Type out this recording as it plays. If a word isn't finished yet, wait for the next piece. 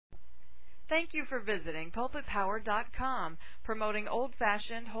Thank you for visiting pulpitpower.com, promoting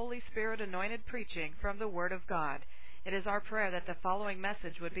old-fashioned, Holy Spirit-anointed preaching from the Word of God. It is our prayer that the following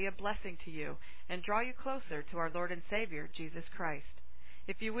message would be a blessing to you and draw you closer to our Lord and Savior, Jesus Christ.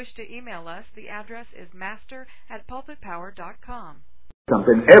 If you wish to email us, the address is master@pulpitpower.com.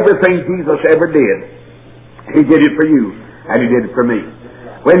 Something. Everything Jesus ever did, He did it for you, and He did it for me.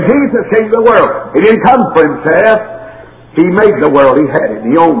 When Jesus came to the world, He didn't come for Himself. He made the world. He had it.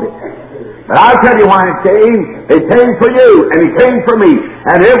 He owned it. But I'll tell you why He came. He came for you, and He came for me.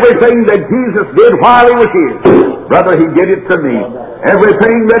 And everything that Jesus did while He was here, brother, He did it for me.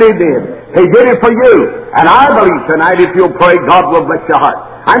 Everything that He did it for you. And I believe tonight, if you'll pray, God will bless your heart.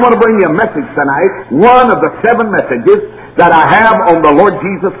 I'm going to bring you a message tonight, one of the 7 messages that I have on the Lord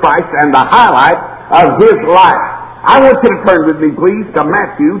Jesus Christ and the highlight of His life. I want you to turn with me, please, to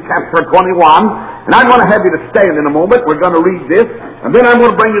Matthew chapter 21. And I'm going to have you to stand in a moment. We're going to read this. And then I'm going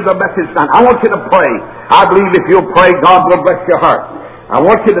to bring you the message down. I want you to pray. I believe if you'll pray, God will bless your heart. I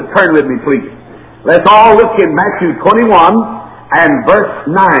want you to turn with me, please. Let's all look in Matthew 21 and verse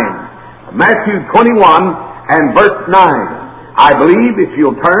 9. Matthew 21 and verse 9. I believe if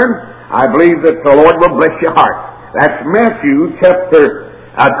you'll turn, I believe that the Lord will bless your heart. That's Matthew chapter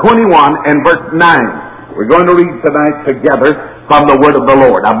 21 and verse 9. We're going to read tonight together from the Word of the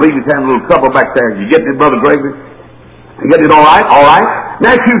Lord. I believe you're having a little trouble back there. You get it, Brother Gregory? You get it all right? All right.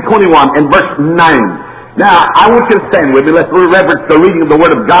 Matthew 21 and verse 9. Now, I want you to stand with me. Let's reverence the reading of the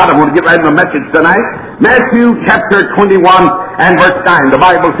Word of God. I want to get right into the message tonight. Matthew chapter 21 and verse 9. The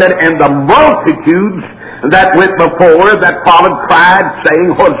Bible said, "And the multitudes that went before, that followed, cried,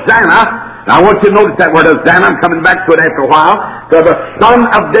 saying, Hosanna." Now, I want you to notice that word Hosanna. I'm coming back to it after a while. "To the Son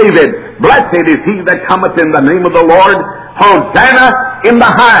of David. Blessed is he that cometh in the name of the Lord. Hosanna in the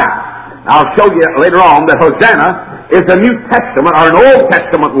highest." I'll show you later on that Hosanna is a New Testament or an Old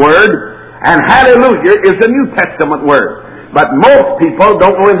Testament word, and hallelujah is a New Testament word. But most people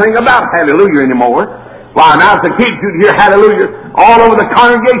don't know anything about hallelujah anymore. Why, now as a kid you'd hear hallelujah all over the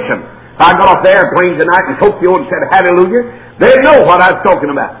congregation. If I got off the airplane tonight in Tokyo and said hallelujah, they'd know what I was talking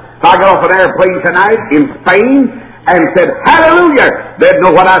about. If I got off an airplane tonight in Spain and said hallelujah, they'd know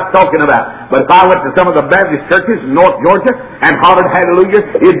what I was talking about. But if I went to some of the Baptist churches in North Georgia and hollered hallelujah,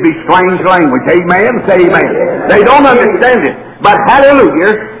 it'd be strange language. Amen? Say amen. They don't understand it. But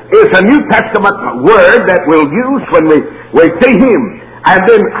hallelujah is a New Testament word that we'll use when we see Him. And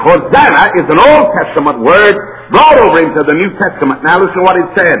then Hosanna is an Old Testament word brought over into the New Testament. Now listen to what it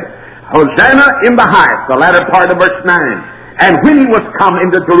said. Hosanna in the highest, the latter part of verse 9. "And when He was come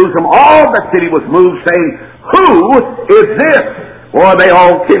into Jerusalem, all the city was moved, saying, Who is this?" Or they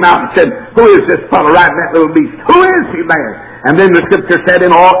all came out and said, "Who is this fellow riding that little beast? Who is he, man?" And then the scripture said,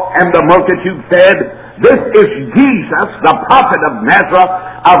 and the multitude said, "This is Jesus, the prophet of Nazareth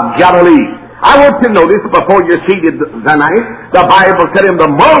of Galilee." I want you to notice before you're seated tonight, the Bible said, "And the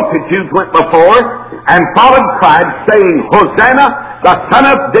multitudes went before and followed, cried, saying, Hosanna, the Son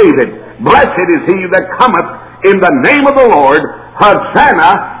of David. Blessed is he that cometh in the name of the Lord.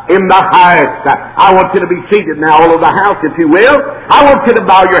 Hosanna in the highest." I want you to be seated now all over the house, if you will. I want you to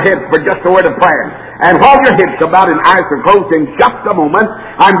bow your heads for just a word of prayer. And while your heads are bowed and eyes are closed in just a moment,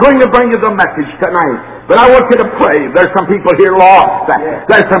 I'm going to bring you the message tonight. But I want you to pray. There's some people here lost.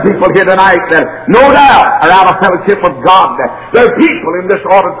 There's some people here tonight that no doubt are out of fellowship with God. There are people in this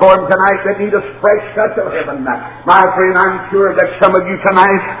auditorium tonight that need a fresh touch of heaven. My friend, I'm sure that some of you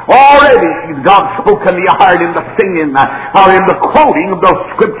tonight already God spoke into your heart in the singing or in the quoting of those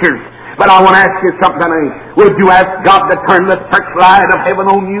scriptures. But I want to ask you something tonight. Would you ask God to turn the searchlight of heaven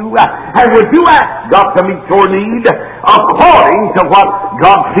on you? And would you ask God to meet your need according to what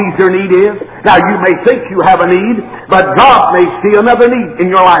God sees your need is? Now, you may think you have a need, but God may see another need in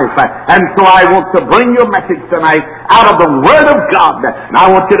your life. And so I want to bring you a message tonight out of the Word of God. And I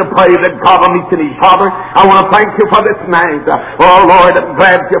want you to pray that God will meet your need. Father, I want to thank you for this night. Oh, Lord, I'm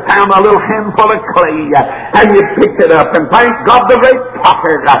glad you found a little handful of clay and you picked it up. And thank God the great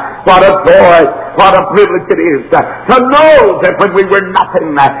potter. What a joy, what a privilege it is to know that when we were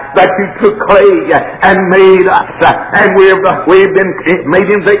nothing, that you took clay and made us. And we've been made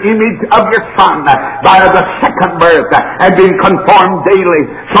in the image of your Son by the second birth and been conformed daily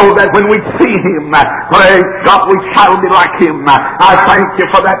so that when we see Him, praise God, we shall be like Him. I thank you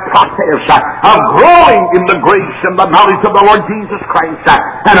for that process of growing in the grace and the knowledge of the Lord Jesus Christ.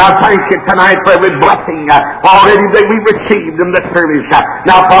 And I thank you tonight for every blessing already that we received in the service.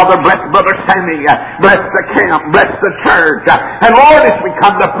 Now, Father, bless Brother Sammy, bless the camp, bless the church. And Lord, as we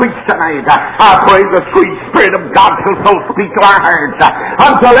come to preach tonight, I pray the sweet Spirit of God shall so speak to our hearts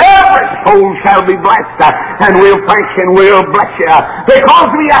until every soul shall be blessed. And we'll thank you and we'll bless you because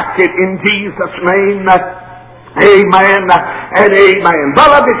we ask it in Jesus' name. Amen and amen.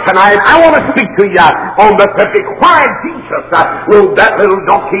 Beloved, tonight I want to speak to you on the subject why Jesus rode that little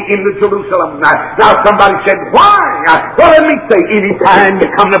donkey into Jerusalem. Now somebody said, why? Well, let me say, anytime you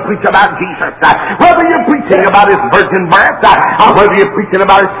come to preach about Jesus, whether you're preaching about His virgin birth, or whether you're preaching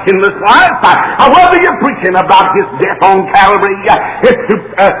about His sinless life, or whether you're preaching about His death on Calvary,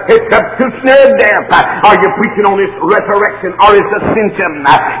 His substitutionary death, or you're preaching on His resurrection or His ascension,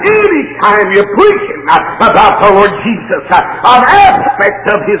 anytime you're preaching about the Lord Jesus, an aspect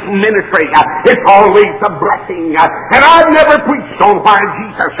of His ministry, it's always a blessing. And I've never preached on why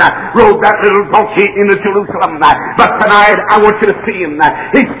Jesus rode that little donkey into Jerusalem. But tonight I want you to see Him.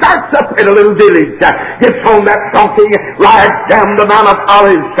 He starts up in a little village, gets on that donkey, rides down the Mount of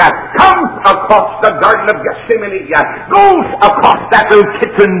Olives, comes across the Garden of Gethsemane, goes across that little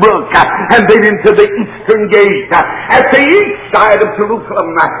Kidron Brook, and then into the Eastern Gate at the east side of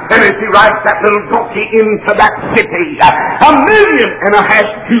Jerusalem. And as he rides that little donkey into that city, 1.5 million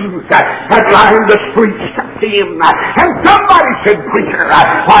Jews had lined the streets to see Him. And somebody said, preacher,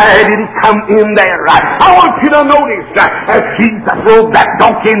 why did He come in there? I want you to notice as Jesus rode that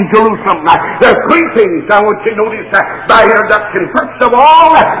donkey in Jerusalem, there are 3 things I want you to notice by introduction. First of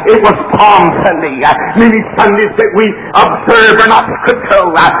all, it was Palm Sunday. Many Sundays that we observe are not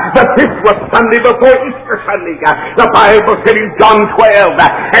scriptural, but this was Sunday before Easter Sunday. The Bible said in John 12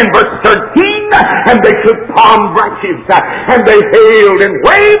 and verse 13, and they took palm branches and they hailed and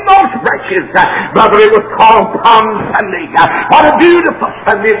waved those branches. Brother, it was called Palm Sunday. What a beautiful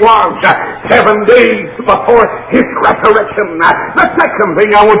Sunday it was. 7 days before His resurrection. The second thing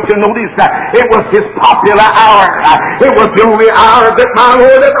I want you to notice, it was His popular hour. It was the only hour that my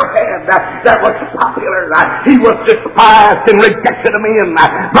Lord ever had that was popular. He was despised and rejected of men.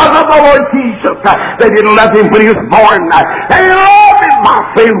 Brother, the Lord Jesus, they didn't love Him when He was born. They loved Him, my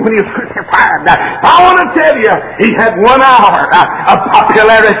friend, when He was crucified. I want to tell you, He had 1 hour of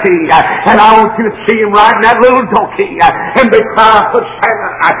popularity, and I want you to see Him riding that little donkey, and they cry for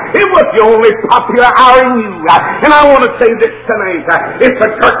Santa. It was the only popular hour He knew. And I want to say this tonight, if the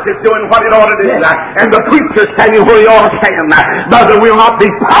church is doing what it ought to do, and the preacher standing where he ought to stand, brother, will not be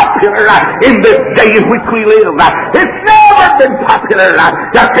popular in this day in which we live. It's never been popular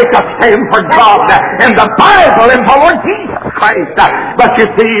to take a stand for God and the Bible and the Lord Jesus Christ. But you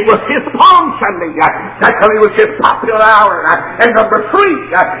see, it was His Palm Sunday. Secondly, it was His popular hour. And number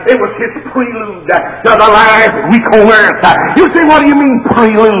 3, it was His prelude to the last week on earth. You say, what do you mean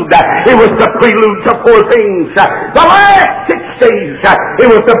prelude? It was the prelude to 4 things. The last 6 days, it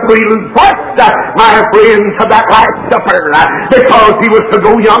was the prelude first, my friend, to that last supper, because He was to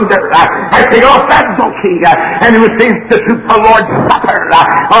go yonder and take off that donkey, and He was to institute the Lord's Supper.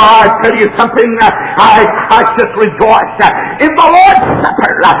 Oh, I tell you something, I just rejoice in the Lord's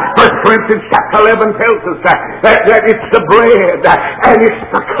Supper. 1 Corinthians chapter 11 tells us that it's the bread and it's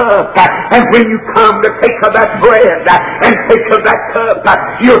the cup, and when you come to take of that bread and take of that cup,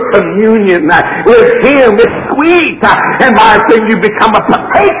 your communion with Him is sweet, and my friend, you become a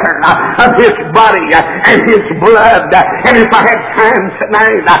partaker of His body and His blood. And if I had time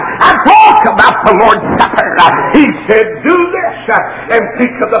tonight, I'd talk about the Lord's Supper. He said, do this and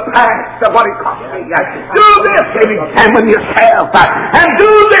think of the past of what it cost me. Do this and examine yourself, and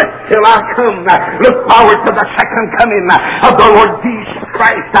do this till I come. Look forward to the second coming of the Lord Jesus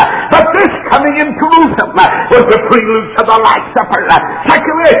Christ. But this coming in Jerusalem was the prelude to the Last Supper.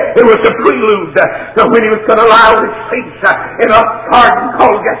 Secondly, it was the prelude to when He was going to allow His saints in a garden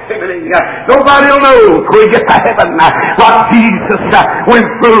called Gethsemane. Nobody will know till we get to heaven what Jesus went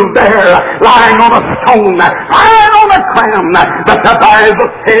through there, lying on a stone, lying on a crown. But the Bible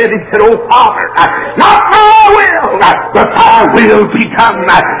said, He said, oh Father, not my will, but Thy will be done.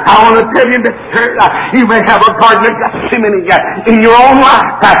 I want to tell you this, sir, you may have a garden of Gethsemane in your own life.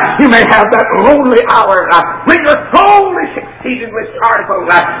 You may have that lonely hour when your soul is exceedingly sorrowful.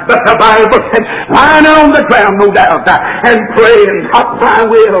 But the Bible said, lying on the ground, no doubt, and praying, not my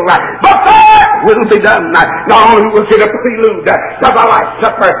will, but Thy will be done. Not only was it a prelude to the Last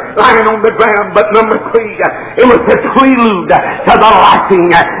Supper, lying on the ground, but number 3, it was the prelude to the laughing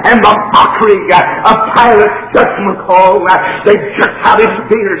and the mockery of Pilate's judgment call. They jerked out His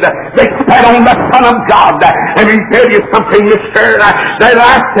beard. They spat on the Son of God. And He tell you something, mister, they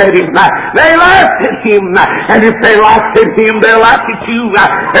laughed at Him. They laughed at Him. And if they laughed at Him, they'll laugh at you.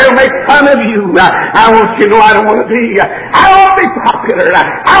 They'll make fun of you. I want you to know I don't want to be. I don't want to be popular.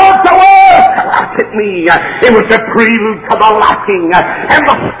 I want the world to laugh at me. It was the prelude to the laughing and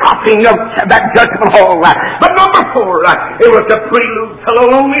the scoffing of that judgment hall. But number 4, it was the prelude to the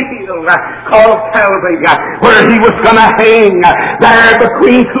lonely hill called Calvary, where he was going to hang there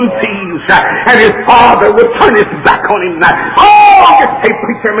between 2 thieves, and his father would turn his back on him. Oh, you say,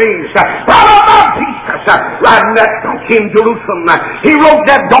 Preacher Mays, what about Jesus riding that donkey in Jerusalem? He rode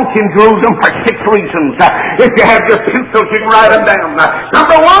that donkey in Jerusalem for 6 reasons. If you have your pencils, you can write them down.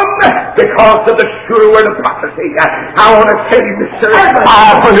 Number 1, because of the sure word of prophecy. I want to tell you, Mr.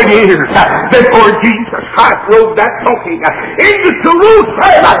 500 years before Jesus Christ rode that donkey into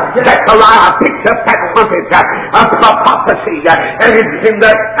Jerusalem, Zechariah picked up that trumpet of prophecy, and it's in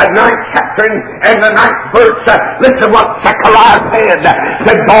the 9th chapter and the 9th verse. Listen what Zechariah said.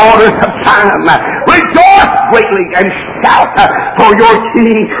 The daughters of Zion, rejoice greatly and shout, for your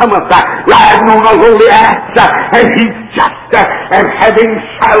king cometh riding on a lowly ass, and he's just and having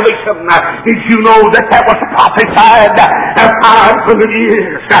salvation. Did you know that was prophesied 500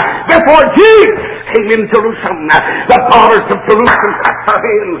 years before Jesus came in Jerusalem? The daughters of Jerusalem clapped their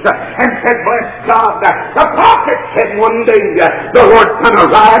hands and said, bless God. The prophet said one day the Lord's going to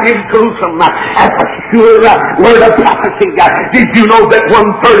ride in Jerusalem as a sure word of prophecy. Did you know that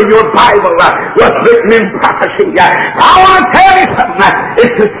 1/3 of your Bible was written in prophecy? I want to tell you something.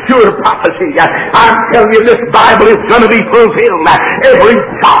 It's a sure prophecy. I'm telling you, this Bible is going to be fulfilled. Every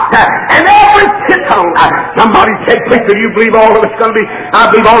jot and every tittle. Somebody said, Preacher, do you believe all of it's going to be? I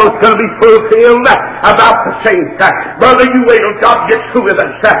believe all of it's going to be fulfilled about the saints. Brother, you wait till God gets through with us.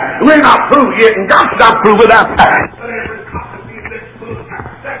 We're not through yet, and God's not through with us.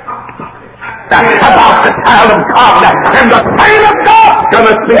 About the child of God and the saint of God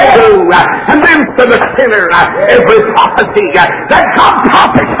gonna speak through, and then to the sinner every prophecy that God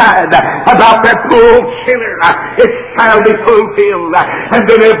prophesied about that poor sinner, it shall be fulfilled, and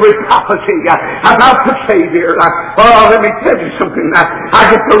then every prophecy about the Savior. Oh, let me tell you something. I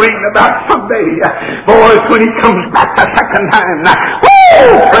get to reading about someday, boys, when he comes back the second time.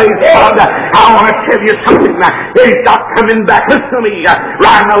 Woo! Praise God! I want to tell you something. He's not coming back. Listen to me.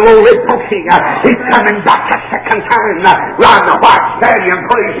 Riding a lowly donkey. He's coming back a second time, riding the white stallion,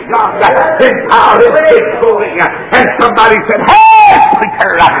 praise God, in power of his glory. And somebody said, hey,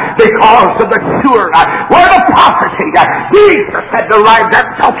 preacher, because of the sure word of prophecy, Jesus had to ride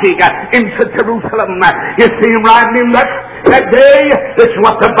that donkey into Jerusalem. You see him riding in that day. This is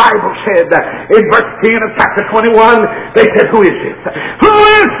what the Bible said. In verse 10 of chapter 21, they said, who is this? Who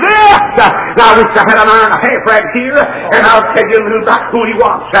is this? Now, I wish I had an hour and a half right here, and I'll tell you a little about who he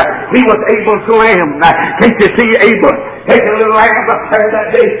was. He was Abel's lamb. Can't you see Abel taking a little lamb up there that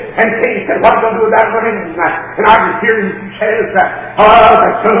day? And Cain said, what are you going to do with that one? And I was hearing he says, oh,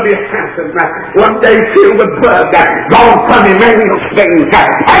 that's going to be a Samson. One day filled with blood, gone from Emmanuel's veins,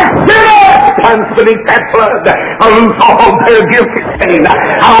 and sinners comes beneath that blood, lose all their guilty stain.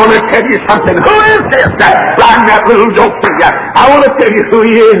 I want to tell you something. Who is this? Riding that little donkey. I want to tell you who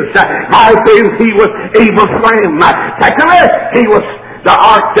he is. I think he was Abel's lamb. Secondly, he was the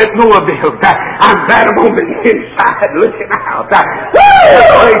ark that Noah built. I'm glad I'm on the inside looking out.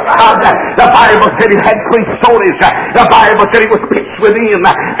 Praise God. The Bible said he had 3 stories. The Bible said he was pitched within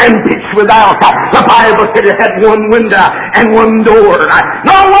and pitched without. The Bible said he had 1 window and 1 door.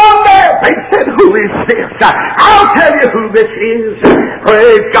 No wonder they said, who is this? I'll tell you who this is.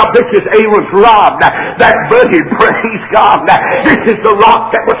 Praise God. This is Aaron's rod that budded. Praise God. This is the rock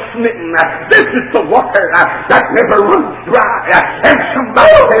that was smitten. This is the water that never runs dry. And somebody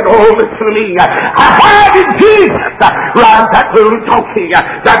said, oh, listen to me. Why did Jesus ride that little donkey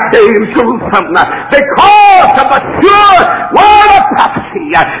that day in Jerusalem? Because of the sure word of prophecy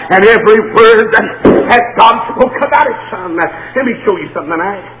and every word that God spoke about his son. Let me show you something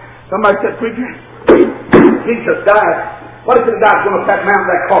tonight. Somebody said, preacher, Jesus died. What if he died going up that mountain,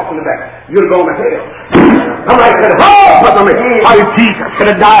 that cross in the back? You're going to hell. Somebody said, oh, brother, why Jesus could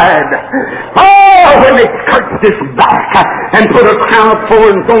have died. Oh, when they cursed his back and put a crown of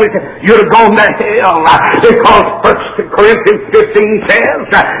thorns on it, you'd have gone to hell. Because 1 Corinthians 15 says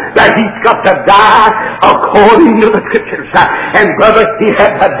that he's got to die according to the Scriptures. And brother, he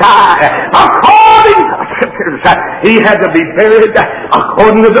had to die according to the Scriptures. He had to be buried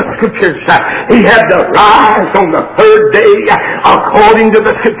according to the Scriptures. He had to rise on the 3rd day according to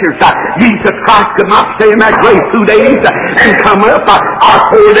the Scriptures. Jesus Christ could not stay in that grave 2 days and come up, or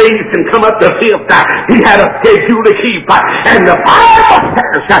 4 days and come up the 5th. He had a schedule to keep. And the Bible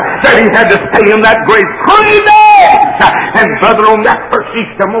says that he had to stay in that grave 3 days And brother, on that first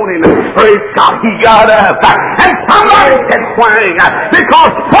Easter morning, praise God, he got up. And somebody said, why?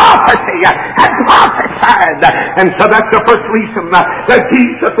 Because prophecy had prophesied. And so that's the first reason that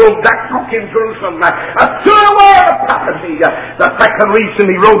Jesus rode that donkey in Jerusalem. To the word of prophecy. The second reason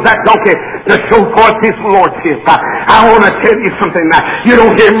he rode that donkey to show forth his lordship. I want to tell you something. You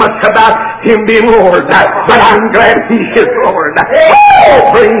don't hear much about him being Lord, but I'm glad he is Lord.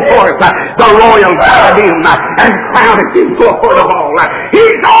 Oh, bring forth the royal diadem and crown him Lord of all.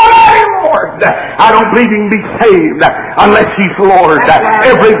 He's already Lord. I don't believe he can be saved unless he's Lord.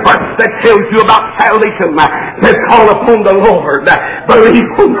 Every verse that tells you about salvation says call upon the Lord, believe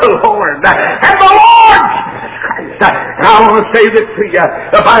on the Lord, and the Lord Jesus Christ. And I want to say this to you.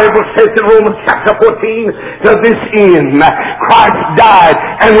 The Bible says in Romans chapter 14, to this end Christ died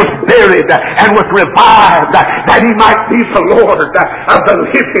and was buried and was revived, that he might be the Lord of the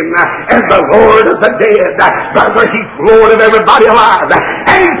living and the Lord of the dead. Brother, he's Lord of everybody alive,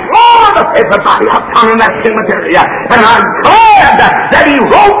 and he's Lord of everybody upon that cemetery. And I'm glad that he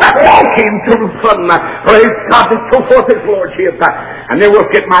rode that donkey in Jerusalem. Praise God, to show forth his lordship. And then we'll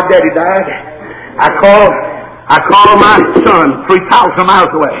get my daddy died. I called my son 3,000 miles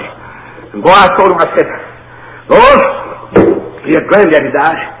away. And boy, I told him, I said, Lord, your granddaddy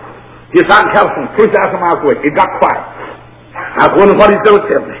died. He's out in California, 3,000 miles away. It got quiet. I was wondering what he's going to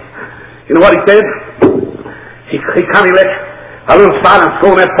tell me. You know what he said? He kind of let a little silence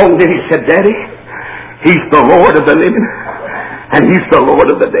go on that phone. Then he said, Daddy, he's the Lord of the living, and he's the Lord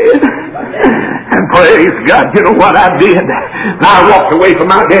of the dead. And praise God, you know what I did? Now I walked away from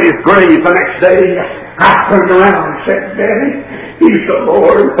my daddy's grave the next day. I turned around and said, Daddy, he's the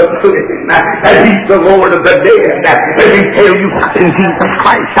Lord of the living, and he's the Lord of the dead. Let me tell you something, Jesus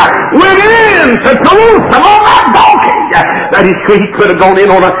Christ went into Jerusalem on that donkey. That he could have gone in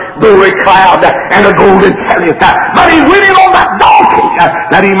on a glory cloud and a golden chariot, but he went in on that donkey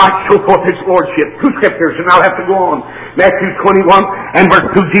that he might show forth his lordship. Two scriptures, and I'll have to go on. Matthew 21 and verse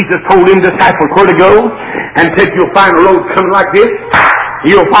 2, Jesus told him disciples where to go, and said, you'll find a road coming like this.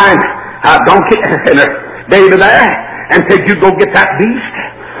 You'll find a donkey and a baby there, and said, you go get that beast,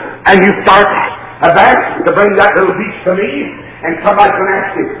 and you start back to bring that little beast to me, and somebody's going to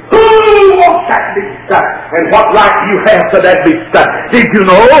ask you, who wants that beast? And what right do you have to that beast? Did you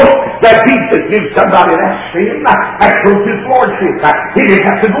know that Jesus knew somebody that asked him? That shows his lordship. He didn't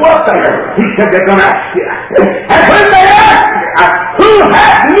have to go up there. He said, they're going to ask you. And when they ask you, who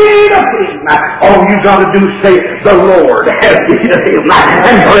has need of him? All you got to do is say, the Lord has need of him.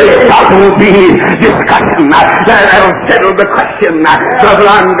 And praise God, will be discussion. That'll settle the question. Brother,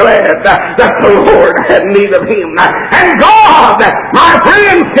 I'm glad that the Lord had need of him. And God, my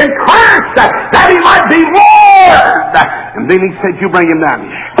friend, can Christ that he might be Lord. And then he said, you bring him down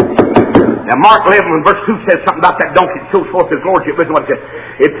here. Now Mark 11 verse 2 says something about that donkey that shows forth his lordship. Listen what it said.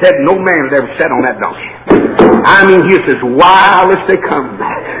 It said no man had ever sat on that donkey. I mean, he's as wild as they come.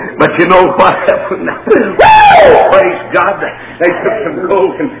 But you know what happened? Woo! Praise God. They took some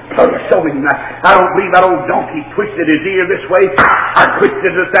gold and punched on him. I don't believe that old donkey twisted his ear this way. I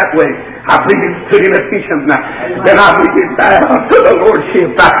twisted it that way. I believe he stood in attention. Then I believe he bowed to the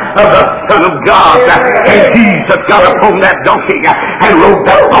lordship of the Son of God. And Jesus got upon that donkey and rode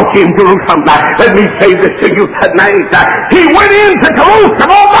that donkey in Jerusalem. Let me say this to you tonight. He went into Jerusalem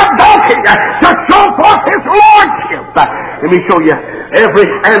on that donkey to show forth his lordship. Let me show you. Every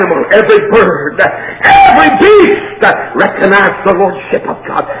animal, every bird, every beast recognize the lordship of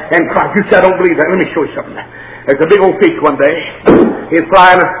God and Christ. You say, I don't believe that. Let me show you something. There's a big old fish one day. He's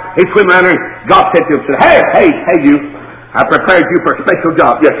flying, he's swimming around, and God said to him, hey, you, I prepared you for a special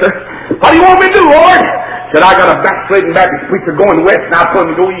job. Yes, sir. What do you want me to do, Lord? Said, I got a backsliding Baptist preacher going west, and I told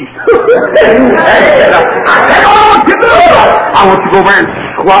him to go east. I said, I want you to do it. I want you to go over and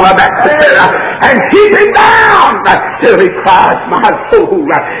swallow that and keep him down till he cries, my soul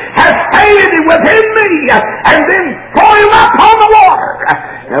has stayed within me, and then throw him up on the water,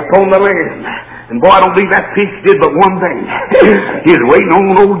 upon the land. And boy, I don't believe that fish did but one thing. He was waiting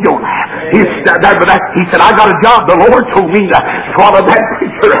on old Jonah. He said, I got a job. The Lord told me to swallow that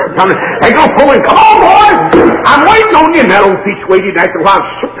preacher. Hey, go pull him. Come on, boy. I'm waiting on you. And that old fish waited. After a while,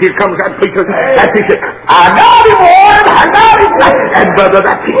 here comes that preacher. That fish said, I got him, Lord. I got him. And brother,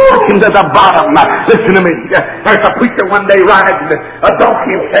 that fish took him to the bottom. Listen to me. There's a preacher one day riding a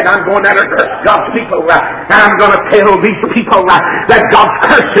donkey and said, I'm going down to curse God's people. And I'm going to tell these people that God's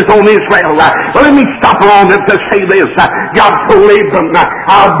curse is on Israel. Let me stop around and to say this. God told Abram,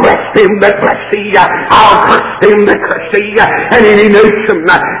 I'll bless them that bless thee. I'll curse them that curse thee. And any nation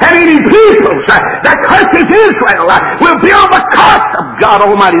and any people that curses Israel will be on the curse of God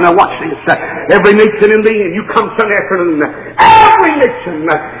Almighty. Now watch this. Every nation in the end, you come Sunday afternoon, every nation,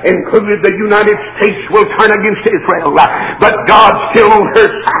 including the United States, will turn against Israel. But God's still on her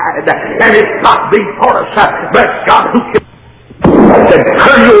side. And it's not thee for us, but God who can.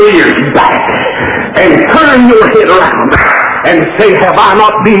 Turn your ears back and turn your head around and say, have I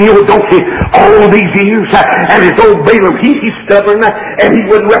not been your donkey all these years? And his old Balaam, he's stubborn, and he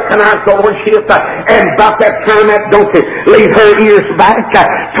wouldn't recognize the lordship. And about that time, that donkey laid her ears back,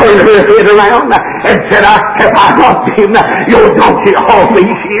 turned her head around, and said, have I not been your donkey all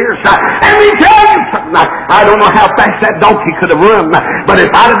these years? And he tell you something. I don't know how fast that donkey could have run, but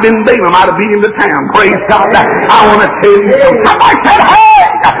if I'd have been Balaam, I'd have been in the town. Praise God. I want to tell you something. Somebody said, hey,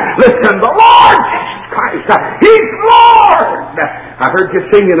 listen, the Lord Jesus Christ, He's Lord. I heard you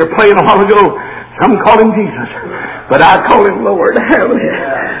singing or playing a while ago. Some call Him Jesus, but I call Him Lord.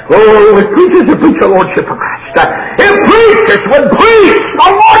 Hallelujah. Oh, if preachers would preach the Lordship of Christ. If preachers would preach the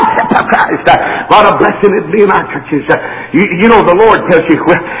Lordship of Christ. What a blessing it'd be in our churches. You know the Lord tells you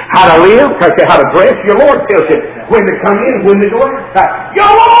how to live, tells you how to dress. Your Lord tells you when to come in, when to go out.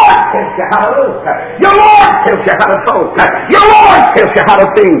 Your Lord tells you how to look. Your Lord tells you how to talk. Your Lord tells you how to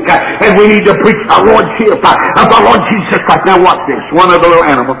think. And we need to preach the Lordship of the Lord Jesus Christ. Now watch this. One of the little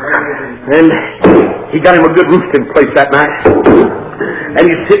animals. And he got him a good roosting place that night. And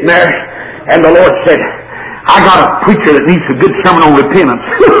he's sitting there, and the Lord said, I got a preacher that needs a good sermon on repentance.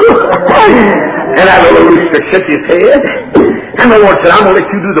 And that little rooster shook his head. And the Lord said, I'm going to let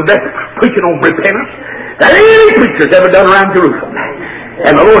you do the best preaching on repentance that any preacher's ever done around Jerusalem.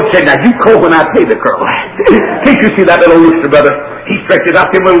 And the Lord said, now you call when I pay the girl. Can't you see that little rooster, brother? He stretches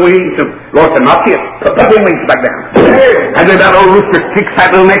out them little wings, and the Lord said, not yet. Put them wings back down. And then that little rooster sticks that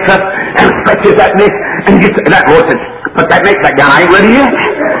little neck up and stretches that neck and gets that. Lord said, put that neck back down. I ain't ready yet.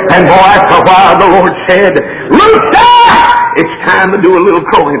 And boy, after a while, the Lord said, rooster! It's time to do a little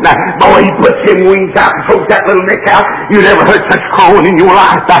crowing. Now, boy, he puts him wings out and throws that little neck out. You never heard such crowing in your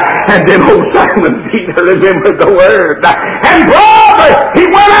life. And then old Simon Peter remembered the word. And brother, he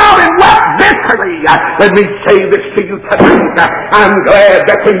went out and wept bitterly. Let me say this to you tonight. I'm glad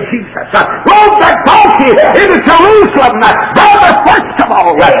that when Jesus rode that donkey into Jerusalem, brother, first of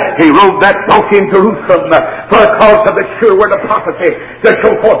all, he rode that donkey into Jerusalem for a cause of the sure word of prophecy to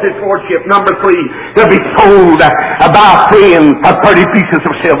show forth His Lordship. Number 3, to be sold about 30 pieces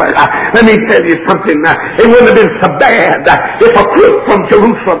of silver. Let me tell you something. It wouldn't have been so bad if a crook from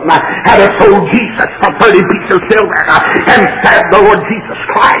Jerusalem had sold Jesus for 30 pieces of silver and stabbed the Lord Jesus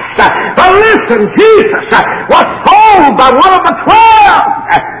Christ. But listen, Jesus was sold by one of the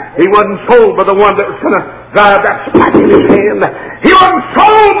 12. He wasn't sold by the one that was going to drive that spike in his hand. He wasn't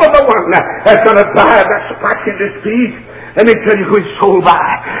sold by the one that's going to drive that spike in his feet. Let me tell you who he's sold by.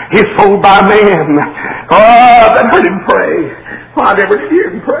 He's sold by a man. Oh, that heard him pray. Oh, I never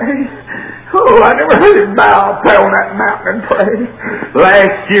heard him pray. Oh, I never heard him bow up there on that mountain and pray.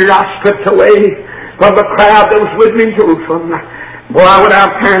 Last year I slipped away from the crowd that was with me in Jerusalem. Boy, I went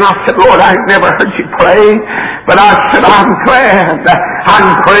out there and I said, Lord, I ain't never heard you pray. But I said, I'm glad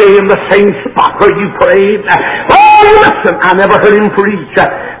I'm praying the same spot where you prayed. Oh, listen, I never heard him preach,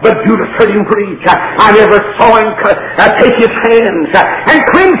 but Judas heard him preach. I never saw him take his hands and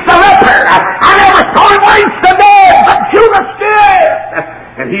cleanse the leper. I never saw him raise the dead, but Judas did.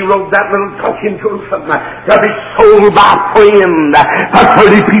 And he rode that little donkey in Jerusalem to be sold by a friend for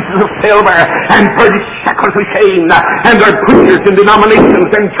 30 pieces of silver and 30 shekels of shame. And there are preachers in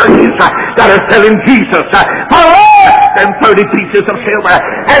denominations and churches that are selling Jesus for less than 30 pieces of silver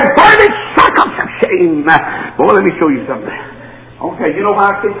and 30 shekels of shame. Boy, let me show you something. Okay, you know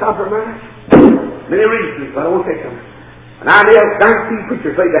why I say compromise? Many reasons, but I won't take them. And I knelt 19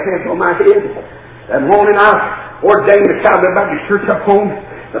 preachers laid their hands on my head. That morning I ordained the Calvary Baptist Church up home.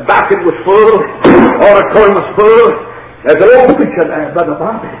 The basket was full. The auditorium was full. There's an old preacher there, Brother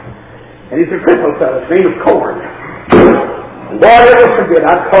Bobby. And he's a crippled fellow. His name is Corn. And boy, I never forget.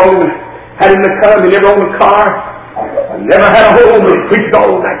 I called him, had him to come. He never owned a car. I never had a home, but he preached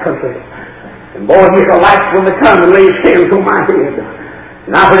all over that country. And boy, he was a light when they come and lay his hands on my head.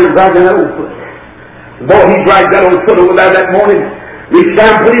 And I heard him dragging that old foot. And boy, he dragged that old foot over there that morning. Reached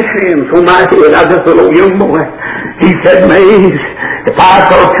down and put his hands on my head. I was just a little young boy. He said, Mays, if I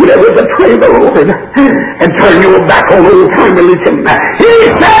thought you'd ever betray the Lord and turn your back on old-time religion. He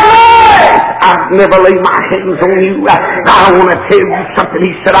said, Mays, I've never laid my hands on you. I want to tell you something.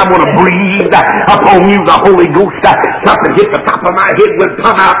 He said, I want to breathe upon you the Holy Ghost. Something hit the top of my head would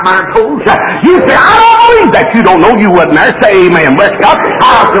come out my toes. You say, I don't believe that. You don't know you wasn't there. Say amen. Bless God.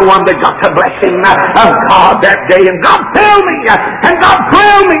 I was the one that got the blessing of God that day. And God filled me. And God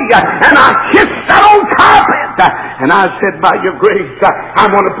thrilled me. And I kissed that old carpet. And I said, by your grace, I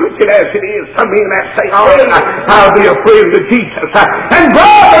want to preach it as it is. Some men that say, all right, I'll be a friend to Jesus. And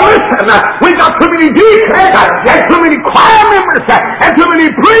brother, listen, we got too many deacons and too many choir members and too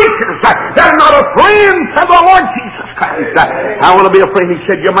many preachers that are not a friend to the Lord Jesus Christ. I want to be a friend. He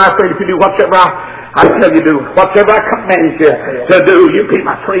said, you're my friend if you do whatever I tell you to do. Whatever I command you to do, you be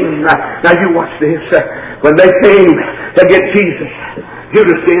my friend. Now you watch this. When they came to get Jesus,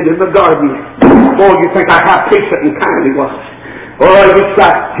 Judas did in the garden. Boy, you think how patient and kind he was. Oh, he was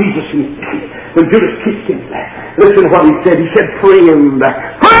like Jesus. When Judas kissed him, listen to what he said. He said, friend,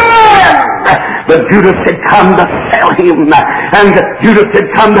 friend! But Judas had come to sell him. And Judas had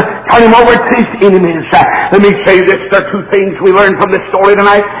come to turn him over to his enemies. Let me say this. There are two things we learned from this story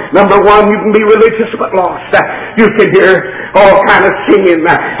tonight. Number one, you can be religious but lost. You can hear all kind of singing.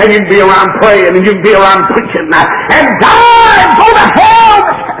 And you can be around praying. And you can be around preaching. And die and go to hell.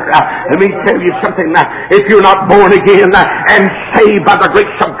 Let me tell you something. If you're not born again and saved by the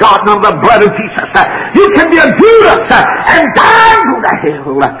grace of God and under the blood of Jesus, you can be a Judas and die and go to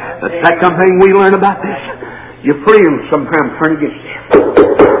hell. The second thing we learn about this, your friends sometimes turn against you.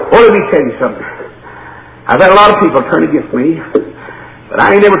 Well, let me tell you something. I've had a lot of people turn against me, but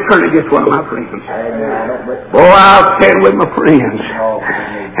I ain't never turned against one of my friends. Boy, I'll stand with my friends.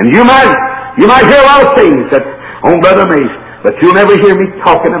 And you might hear a lot of things that on Brother Mace, but you'll never hear me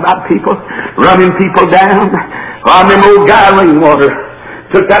talking about people, running people down. I remember old Guy Rainwater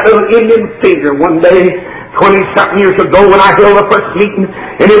took that little Indian finger one day, 20-something years ago, when I held the first meeting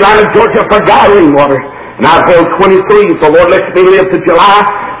in Atlanta, Georgia for Guy Rainwater. And I've held 23, so Lord lets me live to July.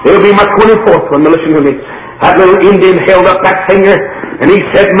 It'll be my 24th one. Now listen to me. That little Indian held up that finger, and he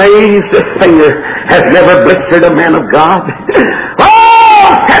said, Mays, this finger has never blistered a man of God. Oh,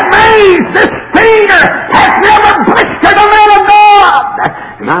 said Mays, this finger has never blistered a man of God.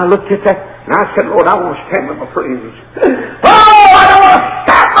 And I looked at that, and I said, Lord, I want to stand with my friends. Oh, I don't want to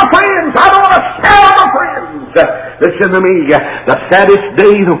stand with my friends. I don't want to stand with my friends. Listen to me. The saddest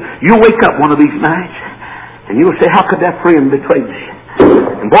day, you wake up one of these nights, and you'll say, how could that friend betray me?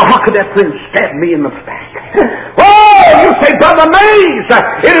 And boy, how could that friend stab me in the back? Oh, you say, Brother Mays,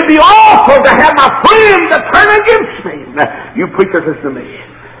 it'd be awful to have my friend to turn against me. You preachers, listen to me.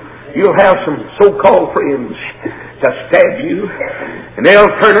 You'll have some so-called friends to stab you, and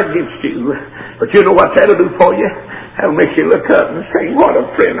they'll turn against you. But you know what that'll do for you? That'll make you look up and say, what a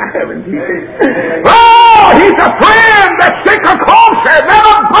friend I have in Jesus. Oh, he's a friend that's sticker closer than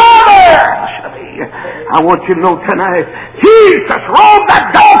a brother. I want you to know tonight, Jesus rode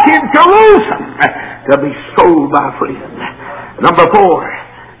that donkey in Jerusalem to be sold by a friend. Number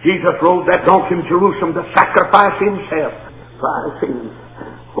 4, Jesus rode that donkey in Jerusalem to sacrifice himself for our sins.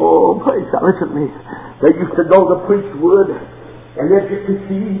 Oh, praise God, listen to me. They used to go to preach wood, and they'd get the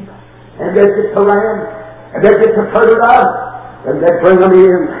sheep, and they'd get the lamb, and they'd get the turtle dove, and they'd bring them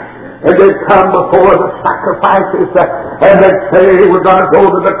in, and they'd come before the sacrifices, and they'd say, we're going to go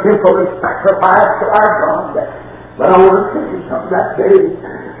to the temple and sacrifice to our God. But I want to tell you something that day.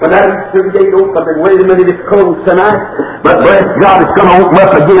 When that Eastern gate opened, and wait a minute, it's closed tonight. But bless God, it's going to open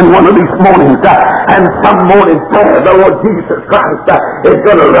up again one of these mornings. And some morning, the Lord Jesus Christ is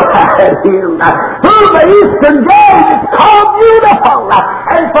going to look at him. Through the Eastern gate, it's called Beautiful.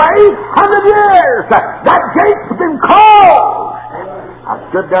 And for 800 years, that gate's been closed. I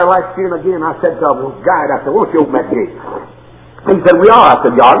stood there last year and again. I said to the guide, I said, won't you open that gate? He said, we are. I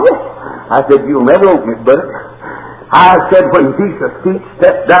said, are you? I said, you'll never open it, but I said, when Jesus' feet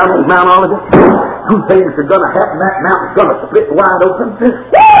stepped down on Mount Olivet, two things are going to happen. That mountain's going to split wide open.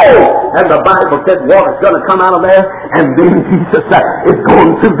 Woo! And the Bible said water's going to come out of there. And then Jesus is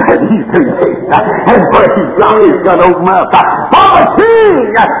going through that Eastern gate. And praise God, he's going to open up. For the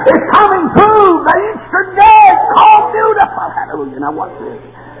King is coming through the Eastern gate called Beautiful. Hallelujah. Now watch this.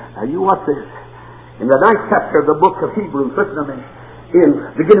 Now you watch this. In the 9th chapter of the book of Hebrews, listen to me.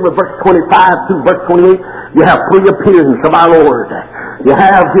 Beginning with verse 25 to verse 28, you have 3 appearances of our Lord. You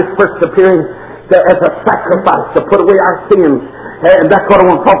have his first appearance as a sacrifice to put away our sins. And that's what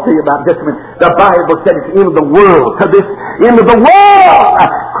I want to talk to you about just a minute. The Bible said it's the end of the world. To this end of the world,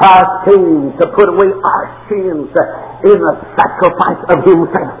 Christ came to put away our sins. in the sacrifice of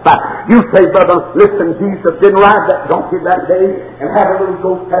Himself. You say, brother, listen, Jesus didn't ride that donkey that day and have a little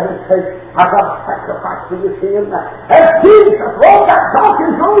goat there and say, I got a sacrifice for your sin. As Jesus rode that donkey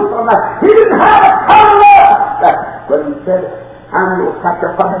in Jerusalem, He didn't have a covenant, but He said, I'm your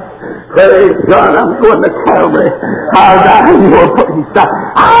sacrifice. Praise God, I'm going to Calvary. I'll die in your place.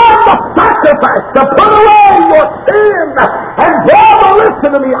 I'm the sacrifice to put away your sin. And brother, listen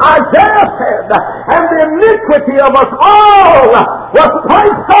to me. Isaiah said, and the iniquity of us all was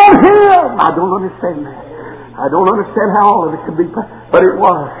placed on Him. I don't understand that. I don't understand how all of it could be, but it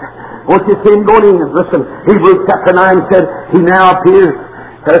was. Once you see Him going in, listen, Hebrews chapter 9 said, He now appears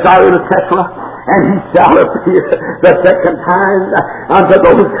as our intercessor. And He shall appear the second time unto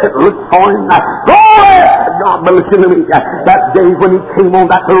those that look for Him. Glory to God, but listen to me. That day when He came on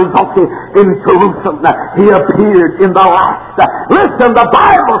that little donkey in Jerusalem, He appeared in the last. Listen, the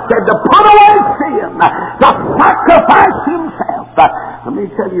Bible said to put away sin, to sacrifice Himself. Let me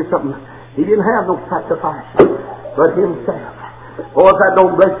tell you something. He didn't have no sacrifice but Himself. Oh, if that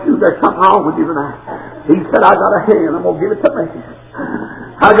don't bless you, there's something wrong with you tonight. He said, I got a hand, I'm going to give it to me.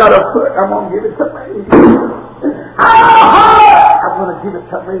 I got a foot, I'm going to give it to me. I'm going to give it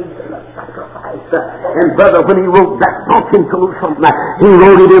to me as a sacrifice. And brother, when He wrote that book in Jerusalem, He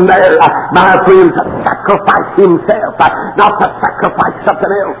wrote it in there, my friends, to sacrifice Himself. Not to sacrifice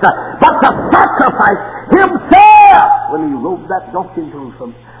something else, but to sacrifice Himself. When He wrote that book in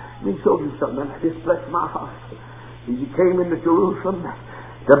Jerusalem, let me show you something that just blessed my heart. He came into Jerusalem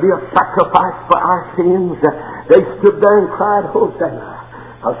to be a sacrifice for our sins. They stood there and cried, Hosanna.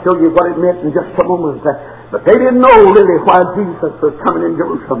 I'll show you what it meant in just a moment. But they didn't know really why Jesus was coming in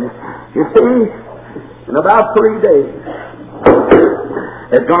Jerusalem. You see, in about 3 days,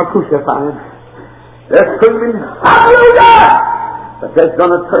 they're going to crucify Him. They're screaming, hallelujah! But they're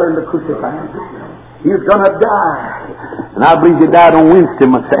going to turn to crucify Him. He's going to die. And I believe He died on Wednesday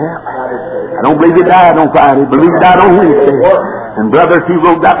myself. I don't believe He died on Friday. I believe He died on Wednesday. And brothers, He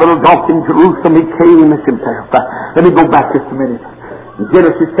rode that little donkey in Jerusalem. He came as Himself. Let me go back just a minute. In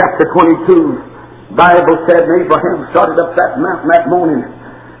Genesis chapter 22, the Bible said, and Abraham started up that mountain that morning.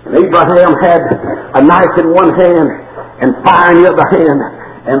 And Abraham had a knife in one hand and fire in the other hand.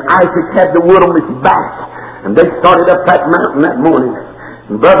 And Isaac had the wood on his back. And they started up that mountain that morning.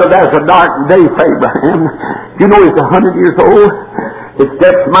 And brother, there's a dark day for Abraham. You know he's 100 years old. His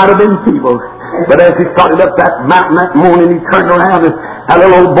steps might have been feeble. But as he started up that mountain that morning, he turned around and a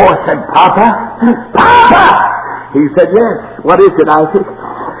little old boy said, Papa! Papa! He said, yes. What is it, Isaac?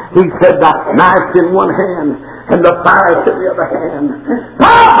 He said, the knife's in one hand and the fire's in the other hand.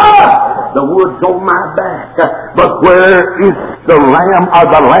 Papa! The wood's on my back. But where is the lamb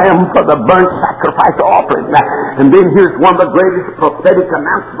for the burnt sacrifice offering? And then here's one of the greatest prophetic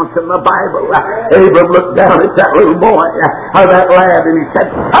announcements in the Bible. Abram looked down at that little boy, or that lad, and he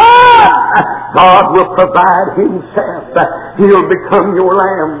said, Son! God will provide Himself. He'll become your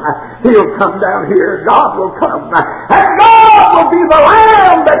lamb. He'll come down here. God will come. And God will be the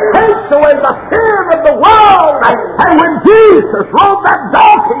lamb that takes away the sin of the world. And when Jesus rode that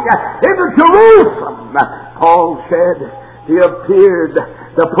donkey into Jerusalem, Paul said He appeared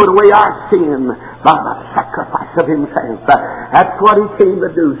to put away our sin by the sacrifice of Himself. That's what He came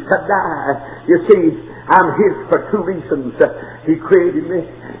to do, to die. You see, I'm His for two reasons. He created me,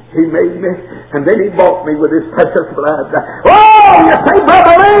 He made me, and then He bought me with His precious blood. Oh, you say,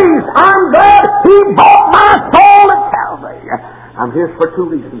 Brother Reeves, I'm glad He bought my soul at Calvary. I'm His for two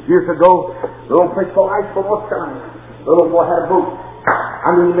reasons. Years ago, the little place called Iceville, North Carolina, the little boy had a boat. I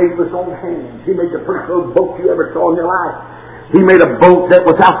mean, he made it with his own hands. He made the first little boat you ever saw in your life. He made a boat that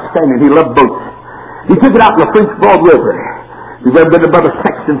was outstanding. He loved boats. He took it out in the French Broad River. If you've ever been to Brother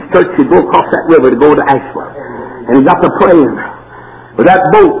Sexton's church, he'd go across that river to go to Asheville. And he got to praying with that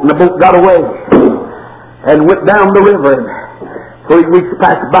boat, and the boat got away and went down the river. 3 weeks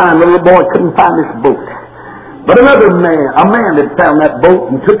passed by, and the little boy couldn't find his boat. But another man, a man had found that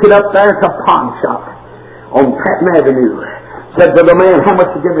boat and took it up there to a pawn shop on Patton Avenue. Said to the man, how much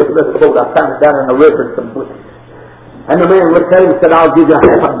you give me for this boat? I found it down in the river in some bushes. And the man looked at him and said, I'll give you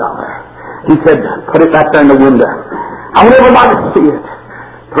 $50. He said, put it back there in the window. I want everybody to see it.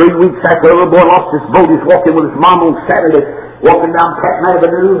 3 weeks after the little boy lost his boat, he's walking with his mom on Saturday, walking down Patton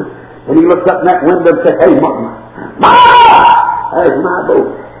Avenue, and he looked up in that window and said, hey, Mom, there's my boat.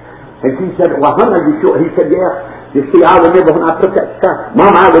 And she said, well, honey, are you sure? He said, yeah. You see, I remember when I put that stuff.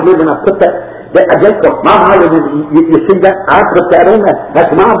 Mom, I remember when I put that against the Mom, I remember, you see that? I put that on there.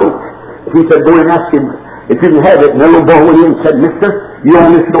 That's my boat. He said, go and ask him if you can have it. And the little boy went in and said, mister, you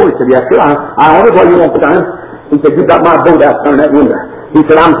own this boat? He said, yes, sir. I own it. What do you want, son? He said, you got my boat out there in that window. He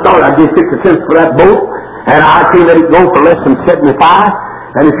said, I'm sorry, I gave 50 cents for that boat. And I can't let it go for less than 75.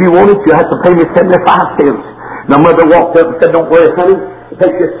 And if you want it, you have to pay me 75 cents. My mother walked up and said, don't worry, honey.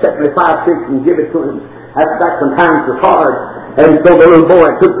 Take this 75 cents and give it to him. That's back when times was hard. And so the little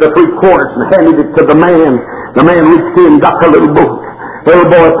boy took the 3 quarters and handed it to the man. The man reached in and got the little boat. The little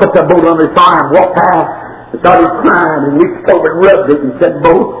boy put the boat on his arm, walked out, and started crying, and reached over and rubbed it and said,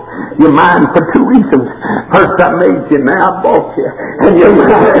 boat, you're mine for 2 reasons. First, I made you, now I bought you. And you're mine.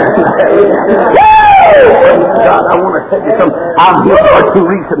 God, I want to tell you something. I'm here for 2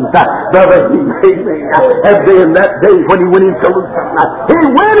 reasons. Brother, he made me. And then that day when he went into Jerusalem, he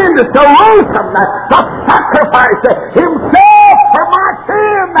went into Jerusalem to sacrifice himself for my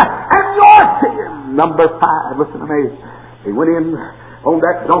sin and your sin. Number 5, listen to me. He went in on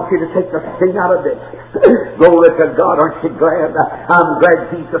that donkey to take the sting out of death. Glory to God, aren't you glad? I'm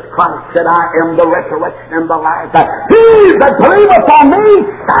glad Jesus Christ said, I am the resurrection and the life. He that believeth on me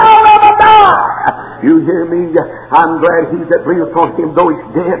shall never die. You hear me? I'm glad he that believeth on him, though he's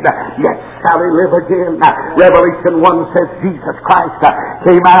dead, yet shall he live again. Revelation 1 says Jesus Christ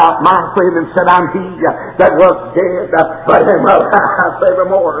came out, my friend, and said, I'm he that was dead, but am alive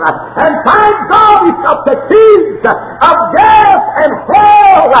forevermore. And thank God he's got the keys of death and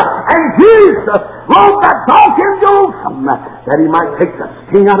hell. And Jesus rode that donkey in Jerusalem that he might take the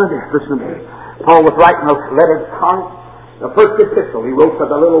sting out of death. Listen to me. Paul was writing a letter to Corinth. The first epistle he wrote to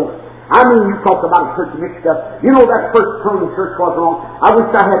the little... you talk about a church in Michigan. You know that first Tony church was wrong. I wish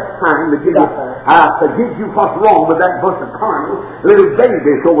I had time to give you what's wrong with that bunch of carnal little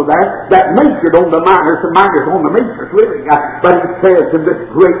babies over there that majored on the minors and minors on the majors, really. But he says in this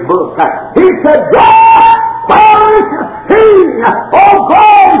great book, he said, God perishes he, oh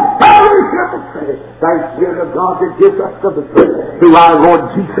God perishes. Thanks be to God that gives us the victory through our Lord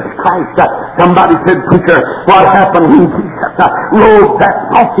Jesus Christ. Somebody said, preacher, what happened when Jesus rode that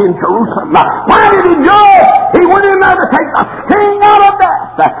donkey in Jerusalem? Why did he do it? He went in there to take the sting out of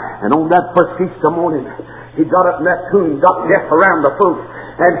death. And on that first Easter morning, he got up in that tomb, got death around the throat,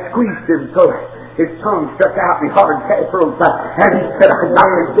 and squeezed him so his tongue stuck out in hard calf roots. And he said, I got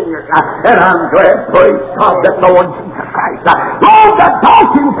his fingers. And I'm glad, praise God, that the Lord Jesus Christ rode that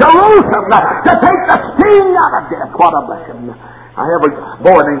donkey in Jerusalem to take the sting out of death. What a blessing. I have a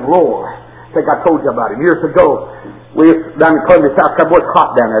boy named Lowell. I think I told you about him years ago. We were down in Columbia, South Carolina. It's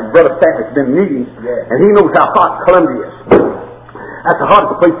hot down there. Brother Stanley's been meeting, and he knows how hot Columbia is. That's the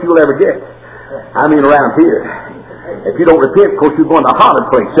hottest place you'll ever get. I mean, around here. If you don't repent, of course, you're going to a hotter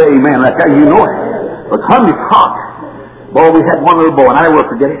place. Say amen. That's how you know it. But Columbia's hot. Boy, we had one little boy, and I never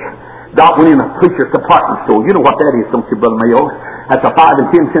forget it. Doc went in a preacher's department store. You know what that is, don't you, Brother Mayo? That's a 5 and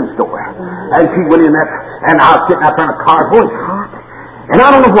 10 cent store. And she went in that, and I was sitting out there in a car. Boy, it's hot. And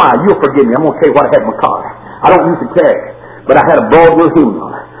I don't know why. You'll forgive me. I'm going to tell you what I had in my car. I don't use a carry, but I had a Broadway hymnal.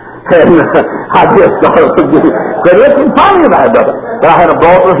 And I just started to get it. But listen, funny about it, brother. But I had a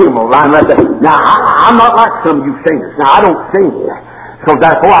Broadway hymnal lying right there. Now, I'm not like some of you singers. Now, I don't sing here. So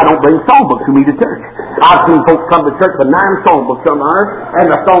therefore, I don't bring songbooks with me to church. I've seen folks come to church with 9 songbooks on there, and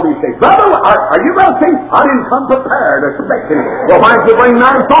the songbook says, brother, are you going to sing? I didn't come prepared, expecting. Well, why did you bring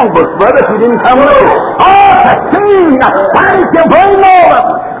 9 songbooks, brother, if you didn't come with it? Oh, to sing! Why didn't you bring more of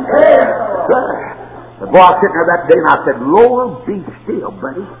them? The boy was sitting there that day, and I said, Lord, be still,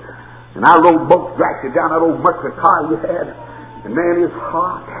 buddy. And I rode both dragged you down that old Mercury car you had. And man, it's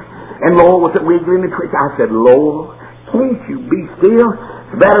hot. And Lord was wiggling and twitching. I said, Lord, can't you be still?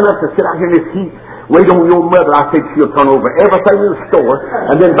 It's bad enough to sit out here in this heat, wait on your mother. I said she'll turn over everything in the store,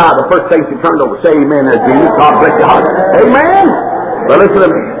 and then buy the first thing she turned over. Say amen there, Jesus. God bless your heart. Amen? Well, listen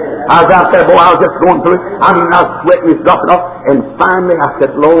to me. I was out there, boy, I was just going through it. I mean, I was sweating, it's dropping off. And finally I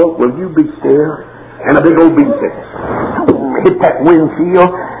said, Lord, will you be still? And a big old bee said, hit that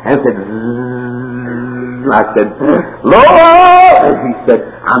windshield, and said, I said, Lord! And he said,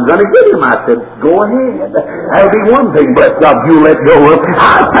 I'm going to get him. I said, go ahead. That'll be one thing, bless God, you let go of.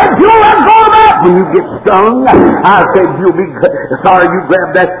 I said, you let go of that when you get stung. I said, you'll be sorry you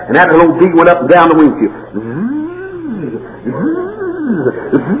grabbed that. And that little bee went up and down the windshield.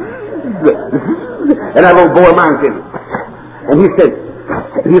 And that little boy of mine said, and he said,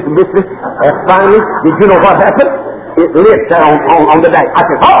 finally, did you know what happened? It lit on the day. I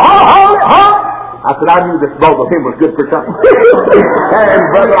said, hold it. I said, I knew this bowl of him was good for something. And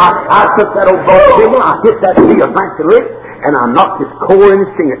brother, I took that old bowl of him, I hit that deal nice and lit, and I knocked his core in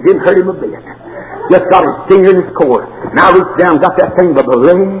his finger. It didn't hurt him a bit. Just got his finger in his core. Now I reached down, got that thing by the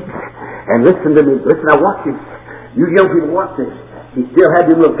legs, and listen to me. Listen, now watch this. You young people watch this. He still had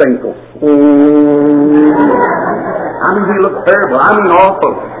his little thing for. I mean, he looked terrible. I mean,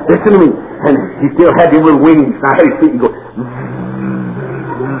 awful. Listen to me. And he still had his little wings. I had his feet go.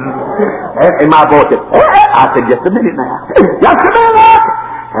 And my boy said, I said, just a minute now. Just a minute!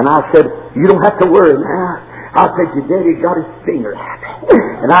 And I said, you don't have to worry now. I said, your daddy got his finger out.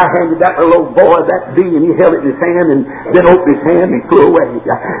 And I handed that little old boy that bee, and he held it in his hand, and then opened his hand and flew away.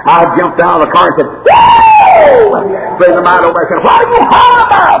 I jumped out of the car and said, woo! Friend of mine over there said, what are you hollering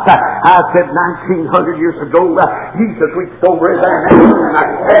about? I said, 1900 years ago, Jesus reached over his hand, and I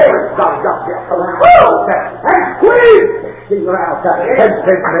said, God got that around. And squeezed his finger out, and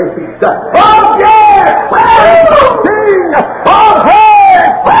said, oh, yes! King of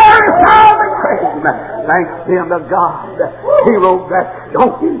heaven! Where is thou the Christ? Thanks be unto God. He rode that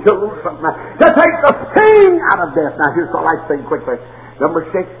donkey in Jerusalem to take the sting out of death. Now here's the last thing quickly. Number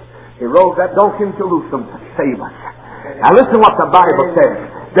 6, he rode that donkey in Jerusalem to save us. Now listen what the Bible says.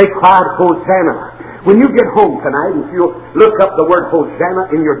 They cried, Hosanna. When you get home tonight, if you look up the word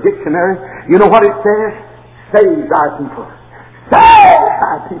Hosanna in your dictionary, you know what it says? Save thy people. Save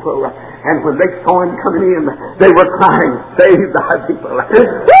thy people. And when they saw him coming in, they were crying, save thy people.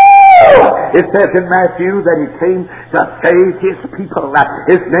 It says in Matthew that he came to save his people.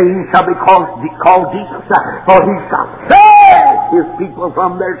 His name shall be called Jesus, for he shall save his people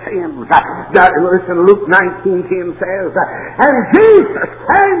from their sins. Listen, Luke 19:10 says, and Jesus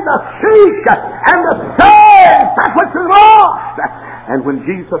came to seek and to save that which is lost. And when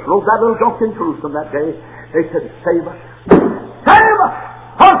Jesus rode that little donkey in Jerusalem that day, they said, save us. Save us!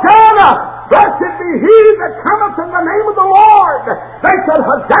 Hosanna! Blessed be he that cometh in the name of the Lord. They said,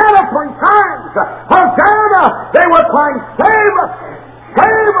 Hosanna 3 times. Hosanna! They were crying, save us!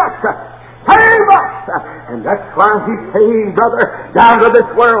 Save us! Save us! And that's why he came, brother, down to this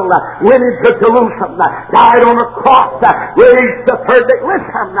world, went into Jerusalem, died on a cross, raised the third day.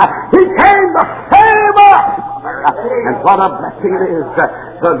 Listen, he came to save us! And what a blessing it is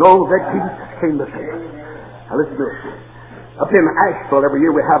to know that Jesus came to save us. Now listen to this. Up in Asheville every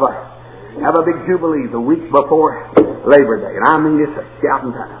year we have a big jubilee the week before Labor Day. And I mean, it's a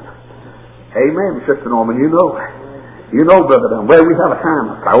shouting time. Amen, Sister Norman. You know, Brother Dunn, where we have a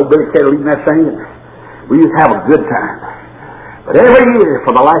time. Old Billy Kettle leading that thing, and we used to have a good time. But every year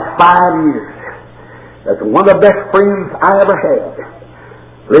for the last 5 years, that's one of the best friends I ever had.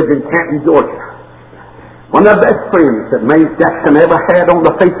 Lived in Canton, Georgia. One of the best friends that May Jackson ever had on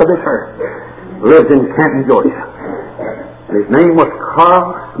the face of this earth. Lived in Canton, Georgia. And his name was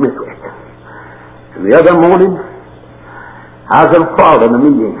Carl Smithwick. And the other morning, I was in Florida in a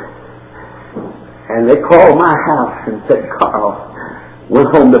meeting. And they called my house and said, Carl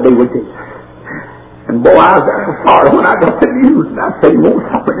went home to be with Jesus. And boy, I was there in Florida when I got the news. And I said, he won't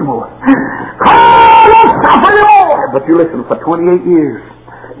stop anymore. Carl won't stop anymore! But you listen, for 28 years,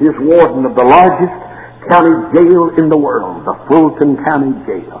 he was warden of the largest county jail in the world, the Fulton County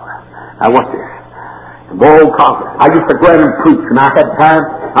Jail. Now watch this. Boy, I used to go out and preach, and I had time.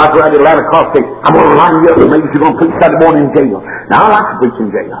 I was ready to let a call say, I'm going to line you up and maybe you're going to preach Saturday morning in jail. Now, I like to preach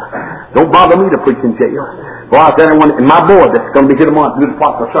in jail. Don't bother me to preach in jail. Boy, I was there, and my boy that's going to be here tomorrow, good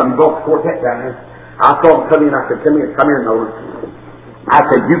apostle son, he goes to quartet down there. I saw him come in, I said, come here, Nolan. I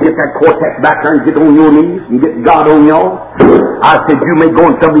said, you get that quartet back there and get on your knees and get God on y'all. I said, you may go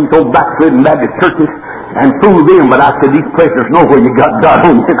in some of these old backslidden Baptist churches and fool them, but I said, these prisoners know where you got God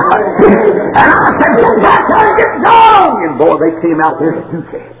on you. And I said, get back there and get God on you. And boy, they came out there to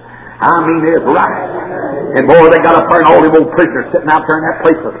duty. I mean, it's right. And boy, they got up there and all them old prisoners sitting out there, and that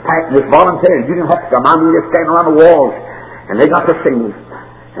place was packed and it's voluntary. You didn't have to come. I mean, they're standing around the walls. And they got to sing.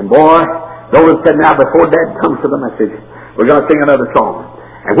 And boy, Nolan said, now before Dad comes to the message, we're going to sing another song.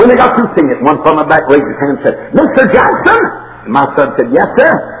 And when they got through singing it, one from the back raised his hand and said, Mr. Jackson! And my son said, yes,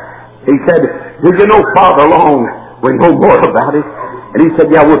 sir. He said, did you know Father Long? We know more about it. And he said,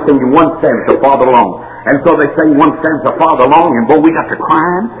 yeah, we'll sing you one stanza, Father Long. And so they sang one stanza, Father Long, and boy, we got to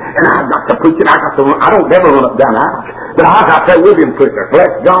crying, and I got to preaching, I don't never run up down the house, but I got there with him, preacher.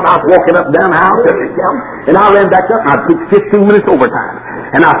 Bless God, I was walking up down the house, and I ran back up, and I preached 15 minutes overtime.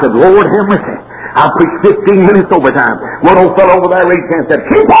 And I said, Lord, have mercy. I preached 15 minutes overtime. One old fellow over there raised his hand and said,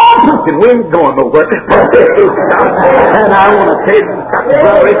 keep on preaching, we ain't going nowhere. And I want to tell you,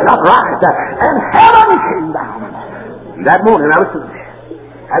 brother, it's not right. And heaven came down. That morning, now listen to me.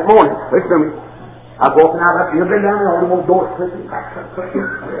 That morning, listen to me. I was walking out, you've been down there, all the old doors clicking,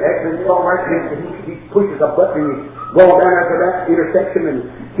 and it's all right, he pushes a button, and you go down after that intersection, and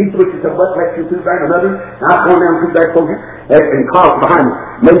he pushes a button, lets you through there, and another, and I'm going down through there, and Carl's behind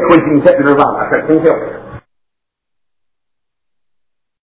me, maybe twinkling, setting her out. I said, can't help it.